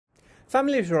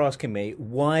Families are asking me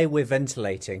why we're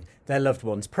ventilating their loved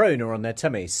ones prone or on their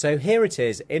tummies. So here it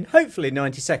is in hopefully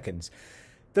 90 seconds.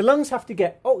 The lungs have to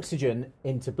get oxygen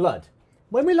into blood.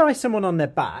 When we lie someone on their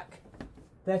back,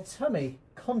 their tummy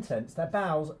contents, their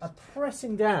bowels, are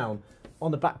pressing down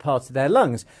on the back part of their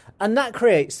lungs, and that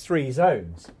creates three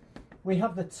zones. We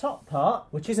have the top part,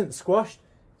 which isn't squashed,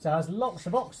 so has lots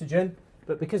of oxygen,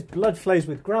 but because blood flows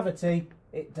with gravity,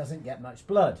 it doesn't get much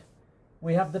blood.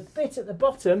 We have the bit at the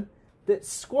bottom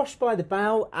that's squashed by the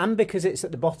bowel, and because it's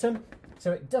at the bottom,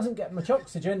 so it doesn't get much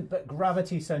oxygen, but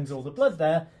gravity sends all the blood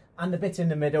there, and the bit in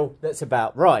the middle that's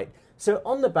about right. So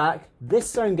on the back, this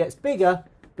zone gets bigger,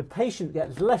 the patient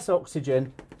gets less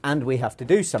oxygen, and we have to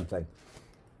do something.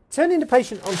 Turning the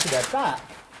patient onto their back,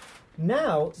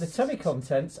 now the tummy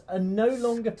contents are no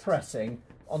longer pressing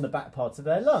on the back part of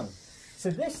their lung. So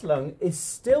this lung is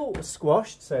still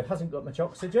squashed, so it hasn't got much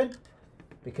oxygen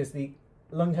because the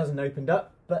lung hasn't opened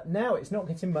up, but now it's not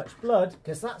getting much blood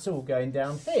because that's all going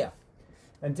down here.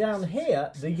 And down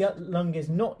here, the lung is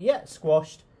not yet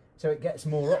squashed, so it gets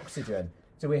more oxygen.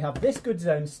 So we have this good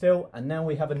zone still, and now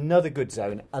we have another good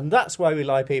zone, and that's why we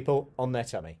lie people on their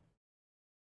tummy.